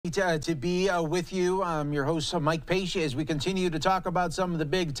great to be with you. I'm your host, Mike Pacey, as we continue to talk about some of the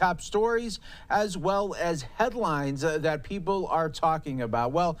big top stories as well as headlines that people are talking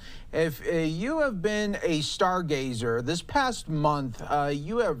about. Well, if you have been a stargazer this past month,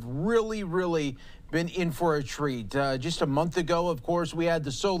 you have really been in for a treat. Just a month ago, of course, we had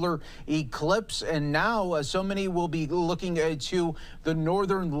the solar eclipse, and now so many will be looking to the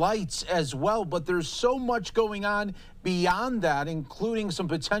northern lights as well. But there's so much going on beyond that, including some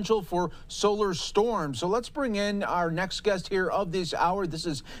potential for solar storms. So let's bring in our next guest here of this hour. This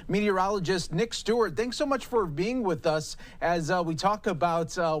is meteorologist Nick Stewart. Thanks so much for being with us as we talk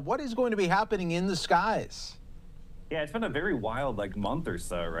about what is going to be happening in the skies. Yeah, it's been a very wild month or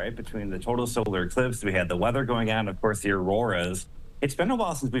so, right? Between the total solar eclipse, we had the weather going on, of course, the auroras. It's been a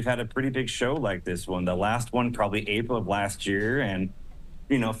while since we've had a pretty big show like this one. The last one, probably April of last year. And,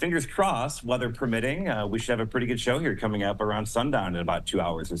 you know, fingers crossed, weather permitting, we should have a pretty good show here coming up around sundown in about 2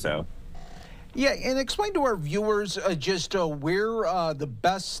 hours or so. Yeah, and explain to our viewers just where the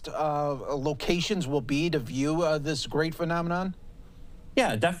best locations will be to view this great phenomenon.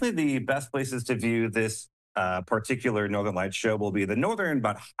 Yeah, definitely the best places to view this particular Northern Lights show will be the northern,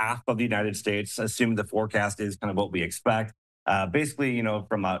 about half of the United States, assuming the forecast is kind of what we expect. Basically, you know,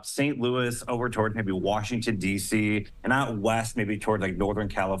 from St. Louis over toward maybe Washington, D.C., and out west, maybe toward Northern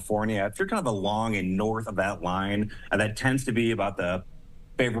California. If you're kind of along and north of that line, that tends to be about the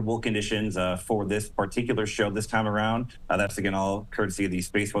favorable conditions for this particular show this time around. That's, again, all courtesy of the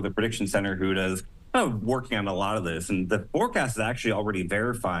Space Weather Prediction Center, who does working on a lot of this. And the forecast is actually already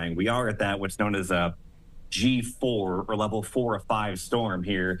verifying. We are at that, what's known as a G4 or level 4 or 5 storm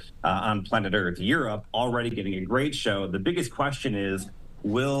here on planet Earth. Europe already getting a great show. The biggest question is,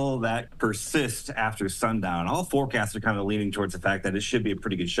 will that persist after sundown? All forecasts are kind of leaning towards the fact that it should be a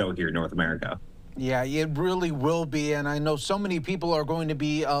pretty good show here in North America. Yeah, it really will be, and I know so many people are going to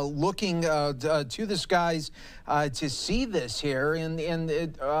be looking to the skies to see this here.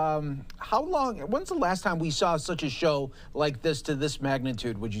 And how long? When's the last time we saw such a show like this to this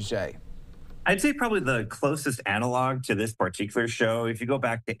magnitude, would you say? I'd say probably the closest analog to this particular show, if you go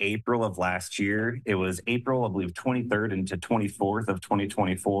back to April of last year, it was April, I believe, 23rd into 24th of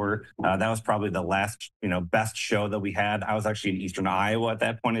 2024. That was probably the last, best show that we had. I was actually in eastern Iowa at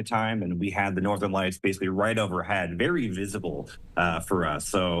that point in time, and we had the Northern Lights basically right overhead, very visible for us.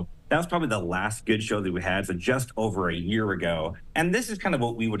 So that was probably the last good show that we had, so just over a year ago. And this is kind of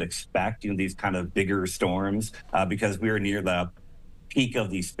what we would expect, these kind of bigger storms, because we are near the peak of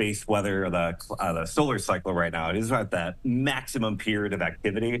the space weather, the solar cycle right now. It is at that maximum period of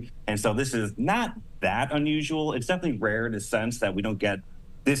activity. And so this is not that unusual. It's definitely rare in the sense that we don't get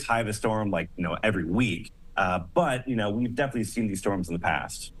this high of a storm every week. But we've definitely seen these storms in the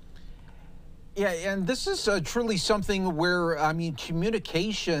past. Yeah, and this is truly something where,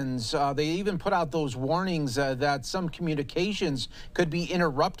 communications, they even put out those warnings that some communications could be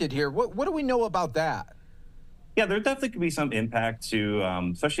interrupted here. What do we know about that? Yeah, there definitely could be some impact to,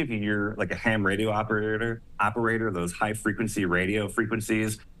 especially if you're like a ham radio operator, those high frequency radio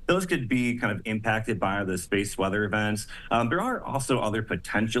frequencies, those could be kind of impacted by the space weather events. There are also other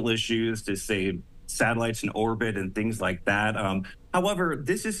potential issues to, say, satellites in orbit and things like that. However,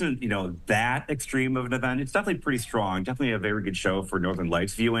 this isn't, that extreme of an event. It's definitely pretty strong, definitely a very good show for Northern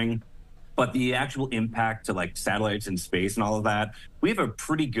Lights viewing. But the actual impact to satellites in space and all of that, we have a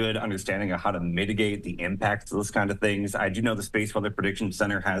pretty good understanding of how to mitigate the impacts of those kind of things. I do know the Space Weather Prediction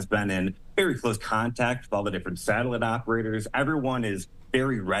Center has been in very close contact with all the different satellite operators. Everyone is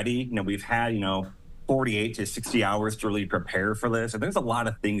very ready. We've had, 48 to 60 hours to really prepare for this. And there's a lot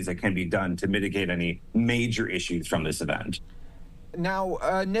of things that can be done to mitigate any major issues from this event. Now,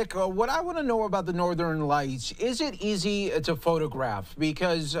 Nick, what I want to know about the Northern Lights, is it easy to photograph?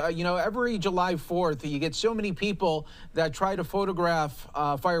 Because, every July 4th, you get so many people that try to photograph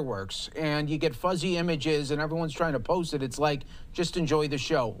fireworks, and you get fuzzy images, and everyone's trying to post it. It's like, just enjoy the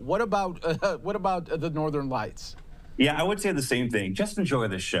show. What about the Northern Lights? Yeah, I would say the same thing. Just enjoy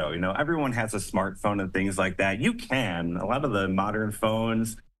the show. Everyone has a smartphone and things like that. You can. A lot of the modern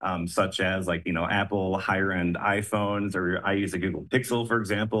phones, such as Apple higher-end iPhones, or I use a Google Pixel, for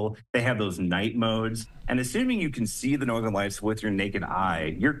example. They have those night modes. And assuming you can see the Northern Lights with your naked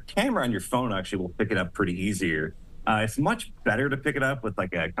eye, your camera on your phone actually will pick it up pretty easier. It's much better to pick it up with a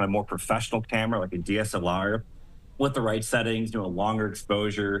kind of more professional camera, like a DSLR, with the right settings, a longer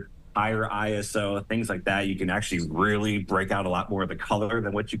exposure, higher ISO, things like that. You can actually really break out a lot more of the color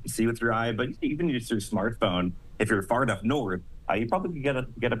than what you can see with your eye. But even just your smartphone, if you're far enough north, you probably could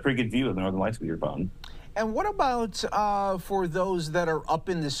get a pretty good view of the Northern Lights with your phone. And what about for those that are up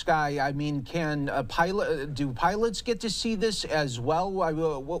in the sky? I mean, can do pilots get to see this as well?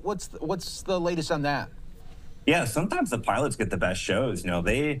 What's the latest on that? Yeah, sometimes the pilots get the best shows.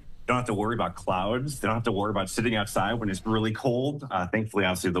 They don't have to worry about clouds. They don't have to worry about sitting outside when it's really cold. Thankfully,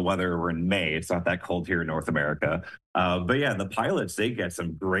 obviously, the weather, we're in May. It's not that cold here in North America. But yeah, the pilots, they get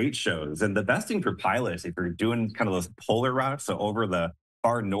some great shows. And the best thing for pilots, if you're doing kind of those polar routes, so over the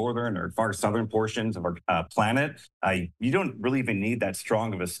far northern or far southern portions of our planet, you don't really even need that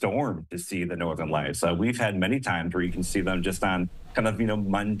strong of a storm to see the northern lights. We've had many times where you can see them just on kind of,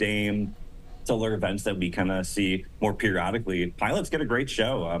 mundane solar events that we kind of see more periodically. Pilots get a great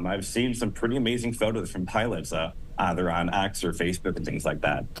show. I've seen some pretty amazing photos from pilots, either on X or Facebook and things like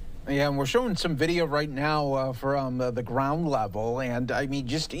that. Yeah, and we're showing some video right now from the ground level, and I mean,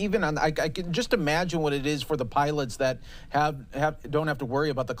 just even on, I can just imagine what it is for the pilots that don't have to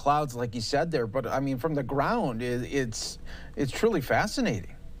worry about the clouds, like you said there. But I mean, from the ground, it's truly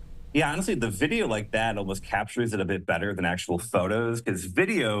fascinating. Yeah, honestly, the video like that almost captures it a bit better than actual photos because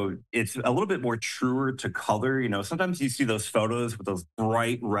video, it's a little bit more truer to color. Sometimes you see those photos with those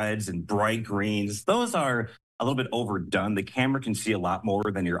bright reds and bright greens. Those are a little bit overdone. The camera can see a lot more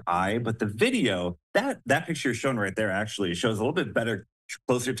than your eye, but the video, that picture shown right there actually shows a little bit better,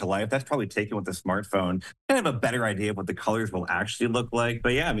 closer to life. That's probably taken with the smartphone. Kind of a better idea of what the colors will actually look like.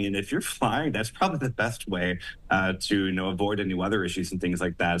 But yeah, I mean, if you're flying, that's probably the best way to avoid any weather issues and things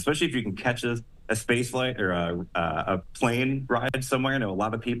like that. Especially if you can catch a space flight or a plane ride somewhere. I know a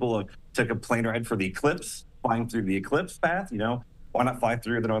lot of people took a plane ride for the eclipse, flying through the eclipse path. Why not fly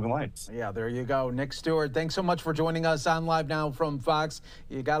through the Northern Lights? Yeah, there you go. Nick Stewart, thanks so much for joining us on Live Now from Fox.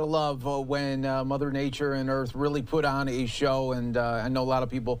 You got to love when Mother Nature and Earth really put on a show, and I know a lot of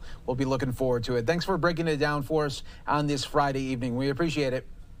people will be looking forward to it. Thanks for breaking it down for us on this Friday evening. We appreciate it.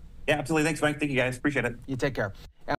 Yeah, absolutely. Thanks, Mike. Thank you, guys. Appreciate it. You take care.